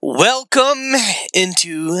Welcome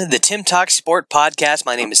into the Tim Talk Sport Podcast.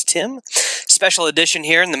 My name is Tim. Special edition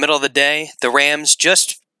here in the middle of the day. The Rams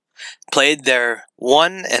just played their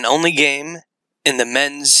one and only game in the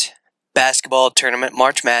men's basketball tournament,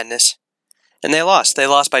 March Madness, and they lost. They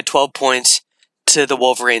lost by 12 points to the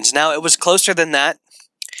Wolverines. Now, it was closer than that.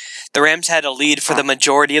 The Rams had a lead for the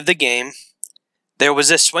majority of the game. There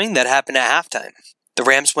was a swing that happened at halftime. The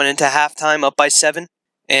Rams went into halftime up by 7,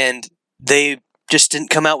 and they just didn't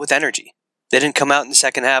come out with energy. They didn't come out in the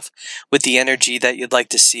second half with the energy that you'd like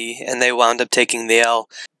to see, and they wound up taking the L.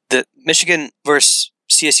 The Michigan versus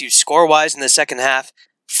CSU score-wise in the second half,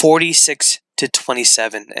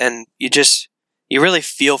 46-27, and you really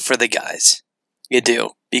feel for the guys. You do,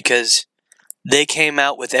 because they came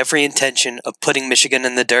out with every intention of putting Michigan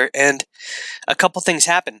in the dirt, and a couple things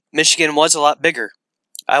happened. Michigan was a lot bigger.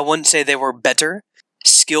 I wouldn't say they were better,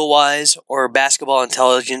 skill-wise or basketball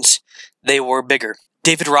intelligence. They were bigger.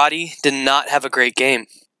 David Roddy did not have a great game.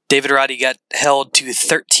 David Roddy got held to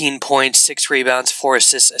 13 points, 6 rebounds, 4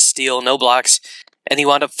 assists, a steal, no blocks, and he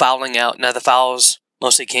wound up fouling out. Now, the fouls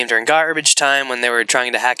mostly came during garbage time when they were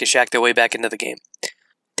trying to hack-a-shack their way back into the game.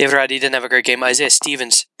 David Roddy didn't have a great game. Isaiah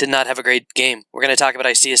Stevens did not have a great game. We're going to talk about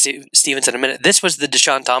Isaiah Stevens in a minute. This was the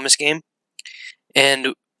Deshaun Thomas game,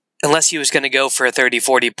 and unless he was going to go for 30,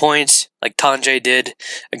 40 points, like Tanjay did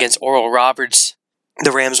against Oral Roberts,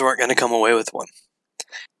 the Rams weren't going to come away with one.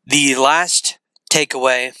 The last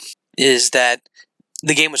takeaway is that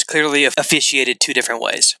the game was clearly officiated 2 different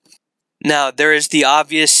ways. Now, there is the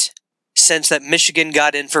obvious sense that Michigan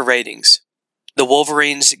got in for ratings. The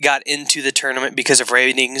Wolverines got into the tournament because of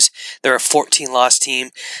ratings. They're a 14-loss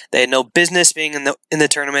team. They had no business being in the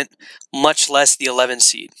tournament, much less the 11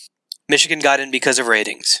 seed. Michigan got in because of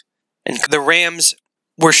ratings. And the Rams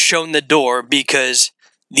were shown the door because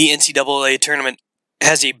the NCAA tournament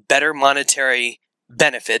has a better monetary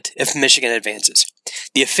benefit if Michigan advances.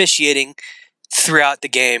 The officiating throughout the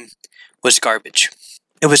game was garbage.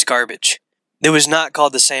 It was garbage. It was not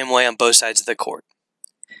called the same way on both sides of the court.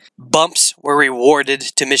 Bumps were rewarded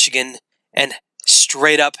to Michigan, and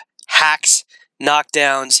straight up hacks,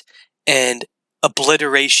 knockdowns, and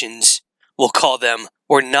obliterations, we'll call them,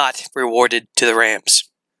 were not rewarded to the Rams.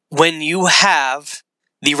 When you have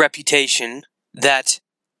the reputation that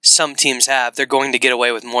some teams have, they're going to get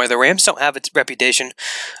away with more. The Rams don't have a reputation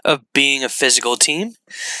of being a physical team,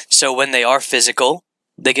 so when they are physical,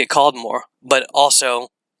 they get called more. But also,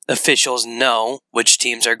 officials know which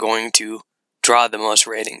teams are going to draw the most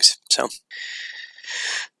ratings. So,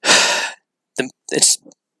 it's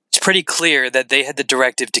pretty clear that they had the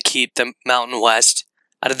directive to keep the Mountain West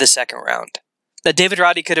out of the second round. Now, David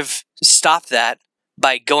Roddy could have stopped that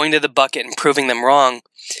by going to the bucket and proving them wrong,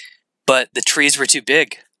 but the trees were too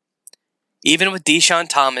big. Even with Deshaun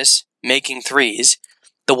Thomas making threes,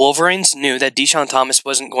 the Wolverines knew that Deshaun Thomas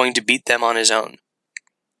wasn't going to beat them on his own.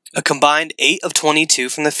 A combined 8 of 22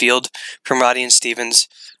 from the field from Roddy and Stevens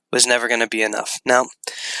was never going to be enough. Now,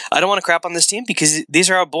 I don't want to crap on this team because these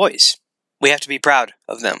are our boys. We have to be proud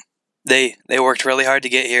of them. They worked really hard to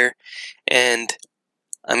get here, and,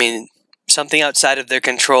 I mean, something outside of their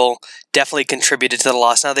control definitely contributed to the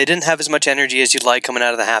loss. Now, they didn't have as much energy as you'd like coming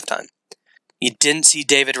out of the halftime. You didn't see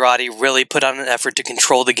David Roddy really put on an effort to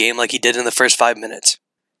control the game like he did in the first 5 minutes.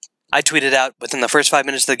 I tweeted out within the first 5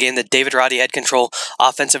 minutes of the game that David Roddy had control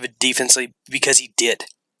offensively and defensively because he did.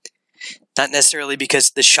 Not necessarily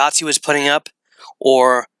because the shots he was putting up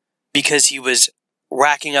or because he was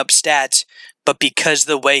racking up stats, but because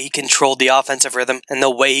the way he controlled the offensive rhythm and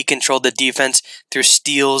the way he controlled the defense through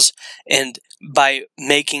steals and by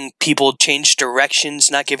making people change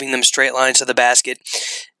directions, not giving them straight lines to the basket,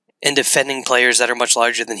 and defending players that are much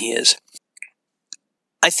larger than he is.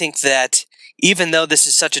 I think that even though this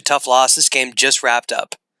is such a tough loss, this game just wrapped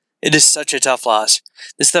up. It is such a tough loss.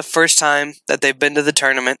 This is the first time that they've been to the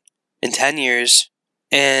tournament in 10 years,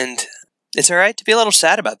 and it's alright to be a little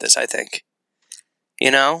sad about this, I think.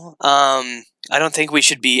 You know, I don't think we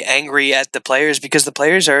should be angry at the players because the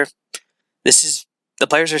players are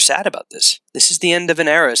sad about this. This is the end of an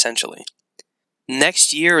era, essentially.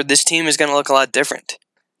 Next year, this team is going to look a lot different.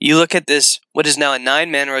 You look at this, what is now a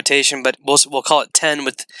 9-man rotation, but we'll call it 10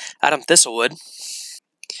 with Adam Thistlewood.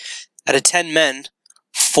 Out of 10 men,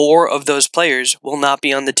 4 of those players will not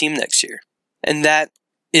be on the team next year. And that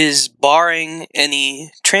is barring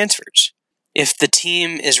any transfers. If the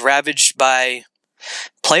team is ravaged by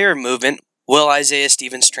player movement, will Isaiah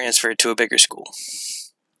Stevens transfer to a bigger school?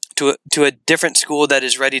 To a different school that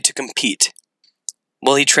is ready to compete?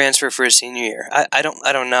 Will he transfer for his senior year? I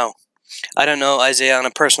don't know. I don't know Isaiah on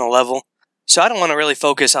a personal level, so I don't want to really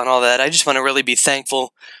focus on all that. I just want to really be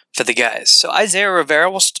thankful for the guys. So Isaiah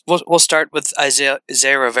Rivera, we'll start with Isaiah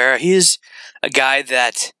Rivera. He is a guy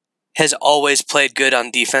that has always played good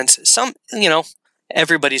on defense.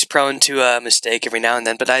 Everybody's prone to a mistake every now and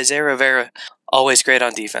then, but Isaiah Rivera, always great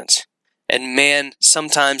on defense. And man,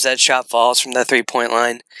 sometimes that shot falls from that 3-point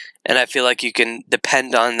line, and I feel like you can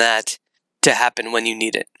depend on that to happen when you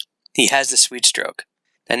need it. He has the sweet stroke.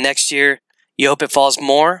 And next year, you hope it falls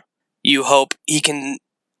more. You hope he can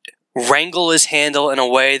wrangle his handle in a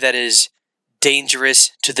way that is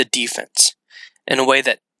dangerous to the defense, in a way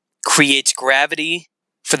that creates gravity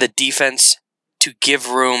for the defense to give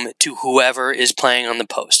room to whoever is playing on the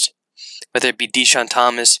post, whether it be Deshaun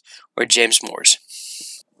Thomas or James Moores.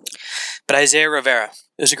 But Isaiah Rivera,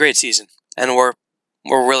 it was a great season, and we're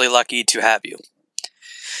really lucky to have you.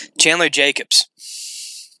 Chandler Jacobs,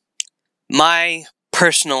 my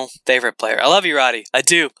personal favorite player. I love you, Roddy. I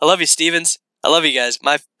do. I love you, Stevens. I love you guys.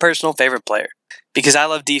 My personal favorite player. Because I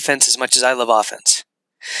love defense as much as I love offense.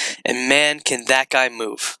 And man, can that guy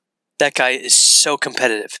move. That guy is so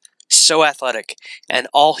competitive, so athletic, and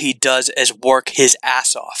all he does is work his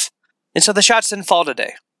ass off. And so the shots didn't fall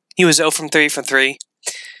today. He was 0 from 3,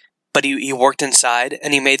 but he worked inside,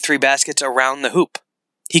 and he made 3 baskets around the hoop.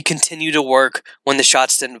 He continued to work when the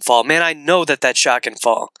shots didn't fall. Man, I know that shot can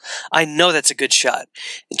fall. I know that's a good shot.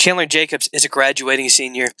 And Chandler Jacobs is a graduating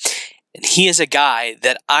senior, and he is a guy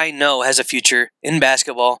that I know has a future in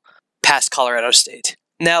basketball past Colorado State.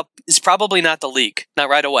 Now, it's probably not the league, not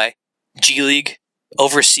right away. G League,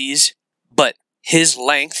 overseas, but his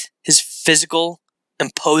length, his physical,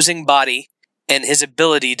 imposing body, and his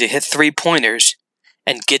ability to hit 3-pointers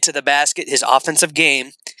and get to the basket, his offensive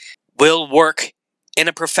game, will work in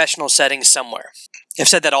a professional setting somewhere. I've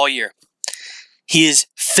said that all year. He is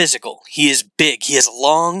physical, he is big, he is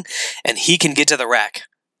long, and he can get to the rack.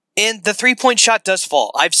 And the 3-point shot does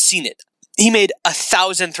fall. I've seen it. He made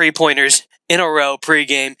 1,000 3-pointers in a row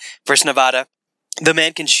pregame versus Nevada. The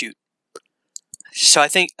man can shoot. So I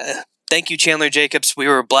think, thank you, Chandler Jacobs. We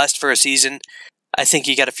were blessed for a season. I think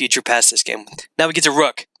you got a future past this game. Now we get to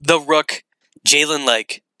Rook. The Rook, Jalen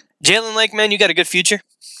Lake. Jalen Lake, man, you got a good future.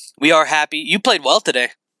 We are happy. You played well today.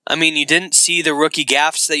 I mean, you didn't see the rookie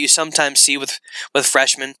gaffes that you sometimes see with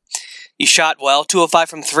freshmen. You shot well, 205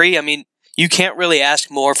 from 3. I mean, you can't really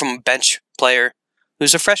ask more from a bench player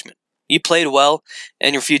who's a freshman. You played well,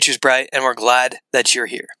 and your future's bright, and we're glad that you're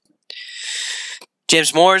here.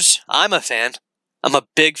 James Moores, I'm a fan. I'm a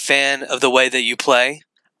big fan of the way that you play.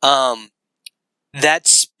 That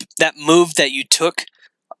move that you took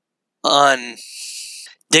on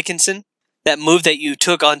Dickinson,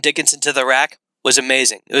 to the rack was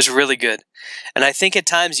amazing. It was really good. And I think at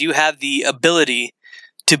times you have the ability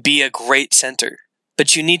to be a great center,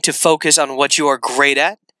 but you need to focus on what you are great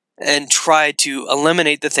at and try to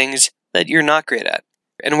eliminate the things that you're not great at.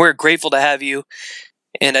 And we're grateful to have you.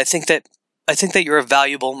 And I think that you're a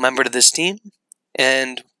valuable member to this team.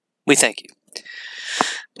 And we thank you.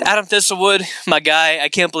 Adam Thistlewood, my guy, I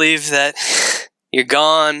can't believe that you're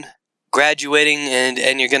gone, graduating,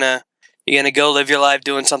 and you're gonna go live your life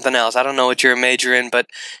doing something else. I don't know what you're a major in, but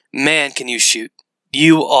man, can you shoot.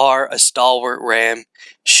 You are a stalwart Ram,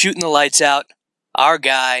 shooting the lights out, our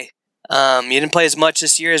guy. You didn't play as much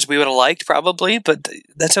this year as we would have liked, probably, but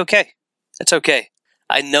that's okay. That's okay.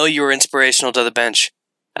 I know you were inspirational to the bench.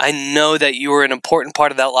 I know that you were an important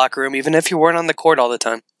part of that locker room, even if you weren't on the court all the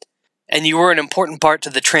time. And you were an important part to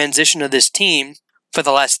the transition of this team for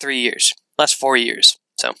the last 4 years.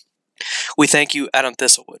 So, we thank you, Adam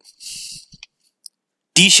Thistlewood.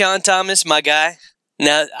 Deshaun Thomas, my guy.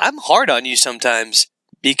 Now, I'm hard on you sometimes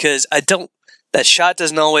because that shot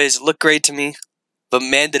doesn't always look great to me, but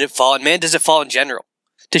man, did it fall. And man, does it fall in general.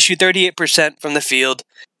 To shoot 38% from the field,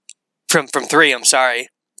 from 3,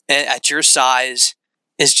 at your size,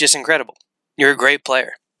 is just incredible. You're a great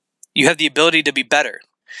player. You have the ability to be better.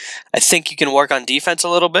 I think you can work on defense a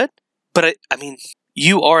little bit, but I mean,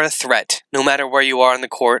 you are a threat no matter where you are on the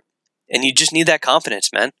court, and you just need that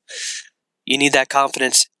confidence, man. You need that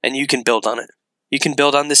confidence, and you can build on it. You can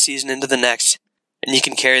build on this season into the next, and you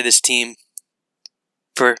can carry this team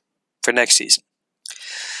for next season.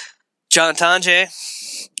 John Tonje,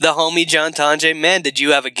 the homie John Tonje, man, did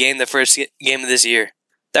you have a game the first game of this year.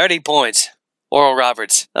 30 points. Oral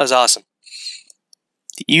Roberts, that was awesome.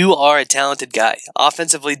 You are a talented guy.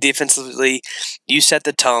 Offensively, defensively, you set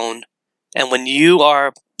the tone. And when you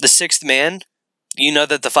are the 6th man, you know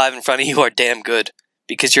that the 5 in front of you are damn good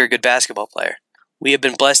because you're a good basketball player. We have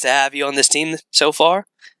been blessed to have you on this team so far,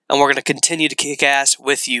 and we're going to continue to kick ass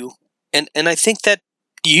with you. And I think that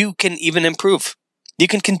you can even improve. You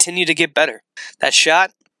can continue to get better. That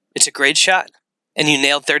shot, it's a great shot. And you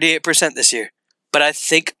nailed 38% this year. but I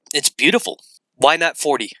think it's beautiful. Why not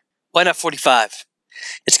 40? Why not 45?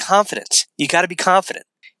 It's confidence. You got to be confident.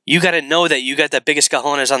 You got to know that you got the biggest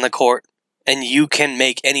cojones on the court, and you can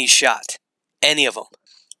make any shot. Any of them.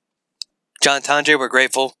 John Tandre, we're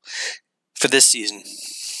grateful for this season.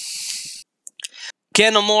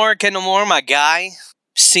 Kendall Moore, my guy,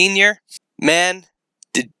 senior, man,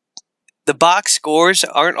 the box scores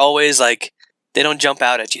aren't always like, they don't jump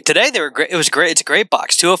out at you. Today they were great. It was great. It's a great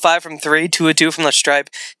box. 2 of 5 from 3, 2 of 2 from the stripe,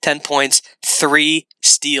 10 points, 3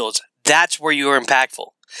 steals. That's where you are impactful.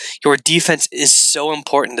 Your defense is so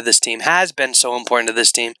important to this team, has been so important to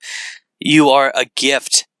this team. You are a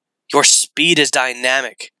gift. Your speed is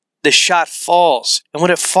dynamic. The shot falls. And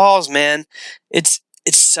when it falls, man, it's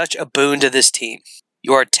such a boon to this team.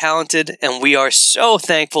 You are talented, and we are so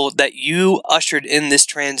thankful that you ushered in this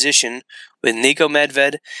transition with Nico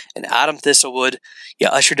Medved and Adam Thistlewood. You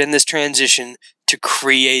ushered in this transition to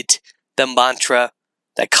create the mantra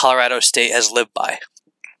that Colorado State has lived by.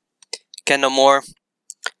 Kendall Moore,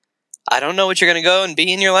 I don't know what you're going to go and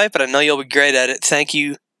be in your life, but I know you'll be great at it. Thank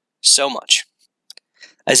you so much.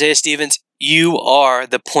 Isaiah Stevens, you are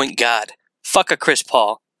the point god. Fuck a Chris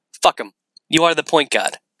Paul. Fuck him. You are the point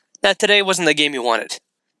god. Now, today wasn't the game you wanted.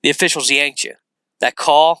 The officials yanked you. That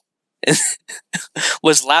call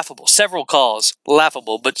was laughable. Several calls,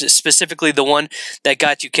 laughable, but specifically the one that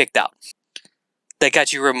got you kicked out. That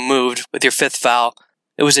got you removed with your 5th foul.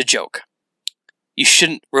 It was a joke. You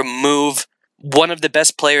shouldn't remove one of the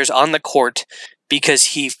best players on the court because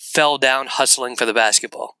he fell down hustling for the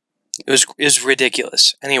basketball. It was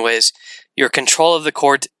ridiculous. Anyways, your control of the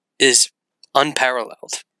court is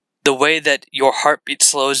unparalleled. The way that your heartbeat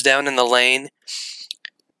slows down in the lane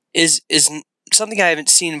is something I haven't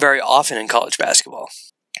seen very often in college basketball.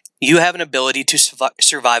 You have an ability to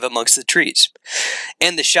survive amongst the trees.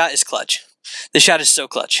 And the shot is clutch. The shot is so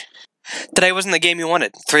clutch. Today wasn't the game you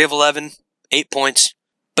wanted. 3 of 11, 8 points.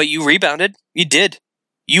 But you rebounded. You did.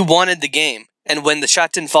 You wanted the game. And when the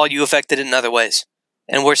shot didn't fall, you affected it in other ways.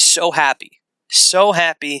 And we're so happy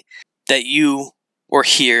that you were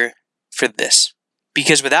here for this.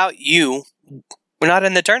 Because without you, we're not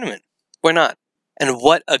in the tournament. We're not. And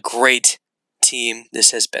what a great team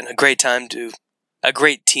this has been. A great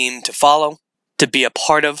team to follow, to be a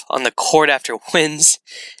part of on the court after wins,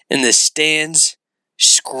 in the stands,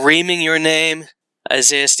 screaming your name.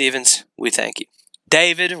 Isaiah Stevens, we thank you.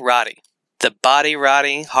 David Roddy, the body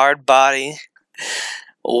Roddy, hard body.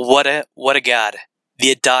 What a god.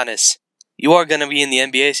 The Adonis. You are going to be in the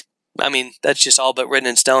NBA. I mean, that's just all but written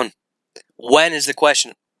in stone. When is the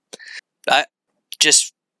question?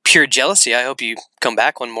 Just pure jealousy. I hope you come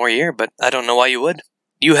back one more year, but I don't know why you would.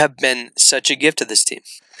 You have been such a gift to this team.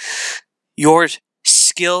 Your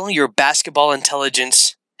skill, your basketball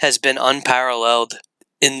intelligence has been unparalleled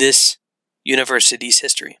in this university's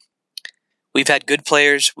history. We've had good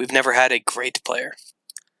players. We've never had a great player.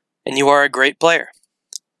 And you are a great player.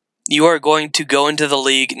 You are going to go into the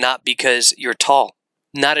league not because you're tall.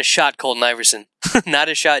 Not a shot, Colton Iverson. Not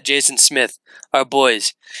a shot, Jason Smith. Our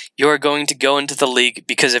boys. You are going to go into the league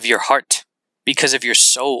because of your heart. Because of your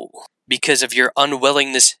soul. Because of your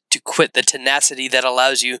unwillingness to quit, the tenacity that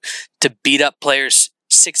allows you to beat up players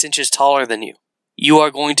 6 inches taller than you. You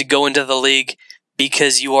are going to go into the league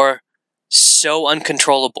because you are so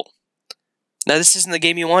uncontrollable. Now, this isn't the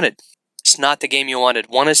game you wanted. It's not the game you wanted.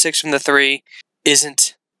 1 of 6 from the 3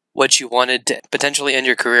 isn't what you wanted to potentially end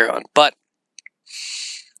your career on. But,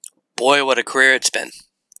 boy, what a career it's been.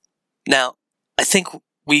 Now, I think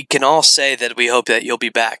we can all say that we hope that you'll be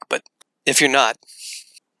back. But if you're not,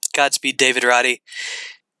 Godspeed, David Roddy,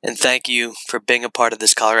 and thank you for being a part of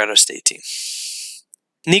this Colorado State team.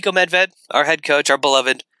 Nico Medved, our head coach, our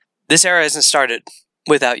beloved, this era hasn't started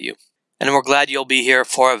without you. And we're glad you'll be here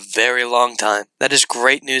for a very long time. That is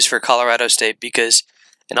great news for Colorado State because,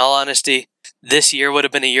 in all honesty, this year would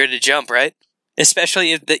have been a year to jump, right?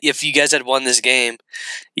 Especially if you guys had won this game,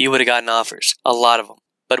 you would have gotten offers, a lot of them.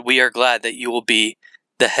 But we are glad that you will be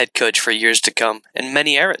the head coach for years to come in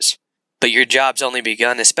many eras. But your job's only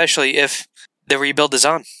begun, especially if the rebuild is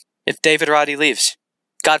on. If David Roddy leaves.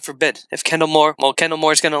 God forbid. If Kendall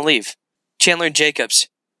Moore's going to leave. Chandler Jacobs.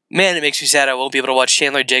 Man, it makes me sad I won't be able to watch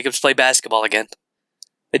Chandler Jacobs play basketball again.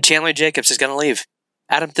 But Chandler Jacobs is going to leave.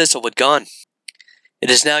 Adam Thistlewood gone.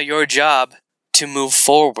 It is now your job to move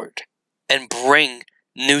forward and bring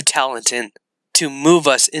new talent in. To move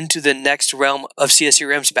us into the next realm of CSU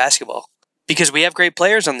Rams basketball. Because we have great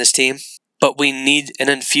players on this team, but we need an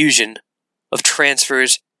infusion of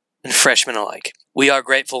transfers and freshmen alike. We are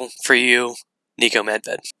grateful for you, Nico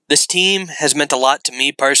Medved. This team has meant a lot to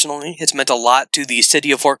me personally. It's meant a lot to the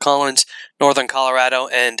city of Fort Collins, northern Colorado,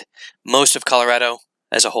 and most of Colorado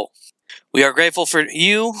as a whole. We are grateful for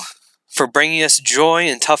you for bringing us joy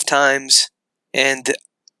in tough times, and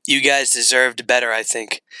you guys deserved better, I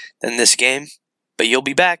think, than this game. But you'll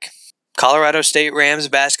be back. Colorado State Rams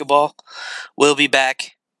basketball will be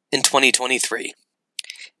back in 2023.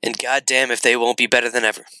 And goddamn if they won't be better than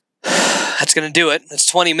ever. That's going to do it. That's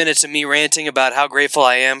 20 minutes of me ranting about how grateful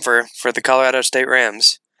I am for the Colorado State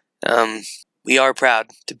Rams. We are proud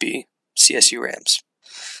to be CSU Rams.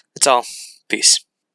 That's all. Peace.